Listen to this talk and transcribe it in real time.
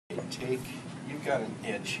You've got an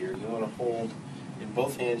edge here. You want to hold, in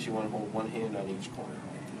both hands, you want to hold one hand on each corner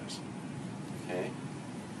like this. Okay?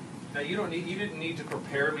 Now you didn't need to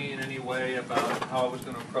prepare me in any way about how I was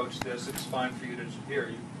going to approach this. It's fine for you to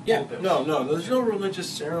hear. Yeah, no, there's no religious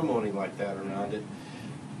ceremony like that around it.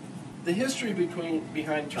 The history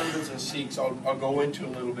behind turbans and Sikhs, I'll go into a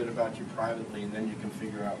little bit about you privately, and then you can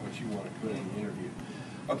figure out what you want to put in the interview.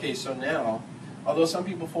 Okay, so now, although some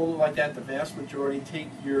people fold it like that, the vast majority take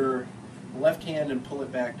your left hand and pull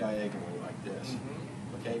it back diagonally like this.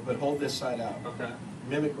 Mm-hmm. Okay, but hold this side out. Okay.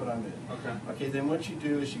 Mimic what I'm in. Okay. Okay, then what you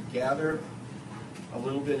do is you gather a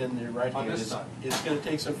little bit in your right hand. On this side. It's going to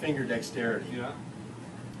take some finger dexterity. Yeah.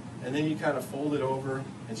 And then you kind of fold it over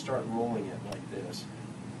and start rolling it like this.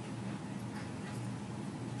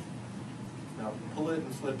 Now pull it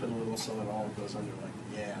and flip it a little so it all goes under like,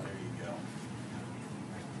 yeah, there you go.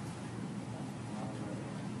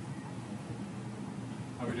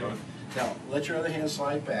 How are we doing? Now, let your other hand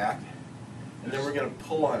slide back, and then we're going to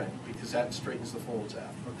pull on it because that straightens the folds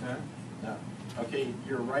out. Okay. Now, okay,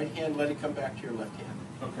 your right hand, let it come back to your left hand.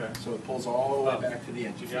 Okay. So it pulls all the way back to the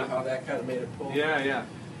end. You feel how that kind of made it pull? Yeah, yeah.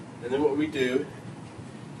 And then what we do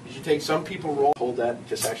is you take, some people roll, hold that,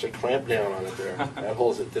 just actually clamp down on it there. That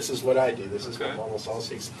holds it. This is what I do. This is what almost all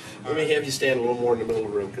Sikhs. Let me have you stand a little more in the middle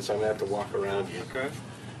of the room because I'm going to have to walk around you. Okay.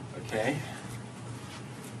 Okay.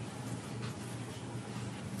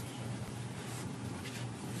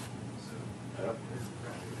 Up.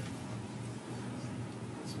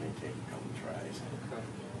 This may take a couple tries. Okay.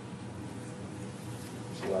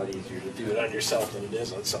 It's a lot easier to do it on yourself than it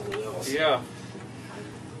is on someone else. Yeah.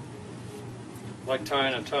 Like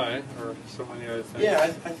tying a tie, or so many other things. Yeah,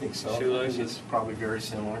 I think so. Shoelaces. It's probably very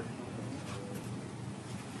similar.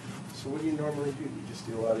 So what do you normally do? You just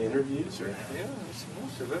do a lot of interviews, or? Yeah, that's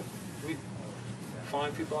most of it. We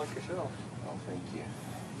find people like yourself. Oh, thank you.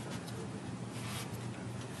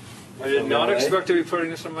 I did not expect to be putting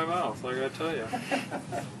this in my mouth, I gotta tell you.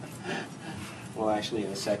 Well, actually, in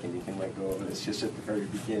a second you can let go of it. It's just at the very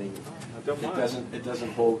beginning. I don't mind. It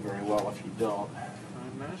doesn't hold very well if you don't. I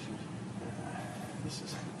imagine. This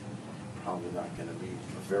is probably not going to be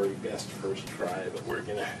the very best first try, but we're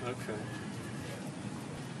going to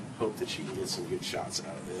hope that you can get some good shots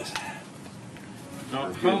out of this.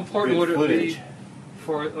 Now, how important would it be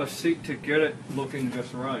for a Sikh to get it looking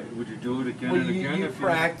just right? Would you do it again and again? You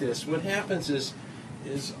practice. What happens is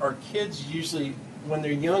our kids usually, when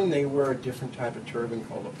they're young, they wear a different type of turban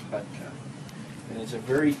called a patka. And it's a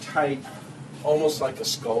very tight, almost like a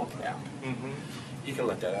skull cap. Mm-hmm. You can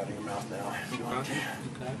let that out of your mouth now if you want to.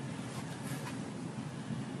 Okay.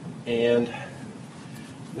 And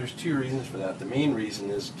there's two reasons for that. The main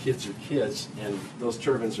reason is kids are kids, and those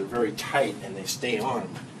turbans are very tight, and they stay on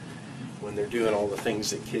when they're doing all the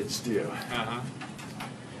things that kids do. Uh-huh.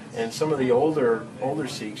 And some of the older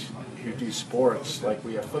Sikhs who do sports, like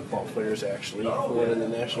we have football players actually, who are in the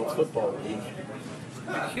National Football League.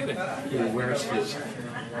 You're kidding. He wears his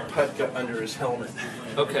patka under his helmet.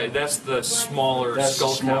 Okay, that's the smaller skull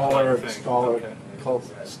smaller, cap thing.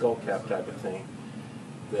 called skull cap type of thing.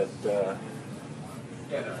 That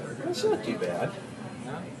that's not too bad.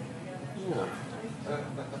 Yeah.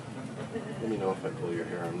 Let me know if I pull your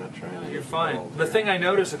hair. I'm not trying to. You're fine. The thing I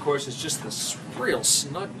notice, of course, is just this real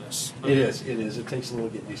snugness. It is. It is. It takes a little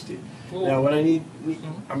to get used to. Cool. Now, what I need,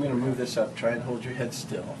 I'm going to move this up. Try and hold your head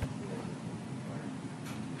still.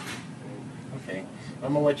 Okay.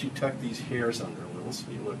 I'm going to let you tuck these hairs under a little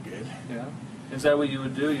so you look good. Yeah. Is that what you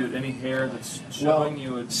would do? Any hair that's showing,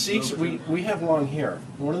 you would? Sikhs, we have long hair.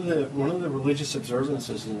 One of the religious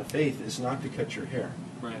observances in the faith is not to cut your hair.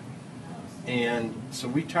 Right. And so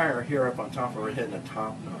we tie our hair up on top of our head in a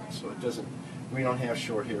top knot, so it doesn't. We don't have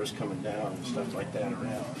short hairs coming down and stuff like that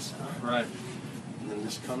around us. Right. And then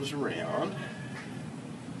this comes around.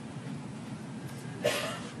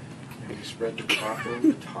 You spread the top over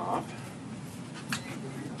the top.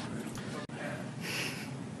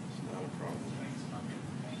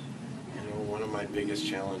 One of my biggest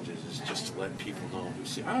challenges is just to let people know who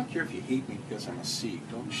see. I don't care if you hate me because I'm a Sikh.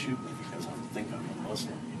 Don't shoot me because I think I'm a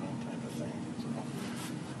Muslim, type of thing. So.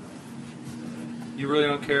 You really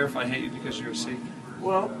don't care if I hate you because you're a Sikh?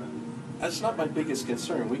 Well, that's not my biggest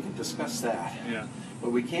concern. We can discuss that. Yeah.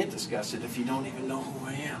 But we can't discuss it if you don't even know who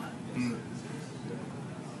I am. Mm.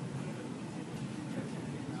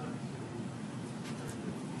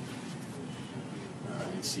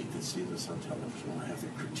 See this on television. I have the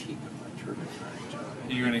critique of my turban job.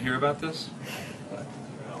 Are you going to hear about this?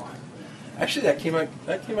 Well, actually, that came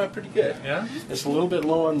out pretty good. Yeah. It's a little bit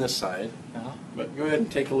low on this side, but go ahead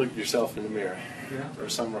and take a look at yourself in the mirror. Yeah. Or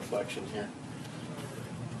some reflection here.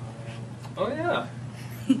 Oh yeah.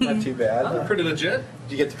 Not too bad. Pretty legit.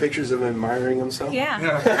 Did you get the pictures of him admiring himself? Yeah.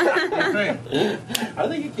 Yeah. I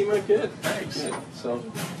think it came out good. Thanks. Yeah, so,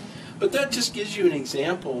 but that just gives you an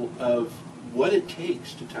example of what it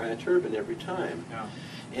takes to tie a turban every time. Yeah.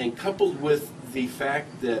 And coupled with the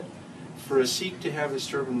fact that for a Sikh to have his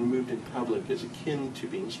turban removed in public is akin to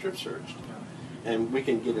being strip searched. And we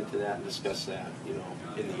can get into that and discuss that, you know,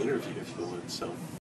 in the interview if you want. So.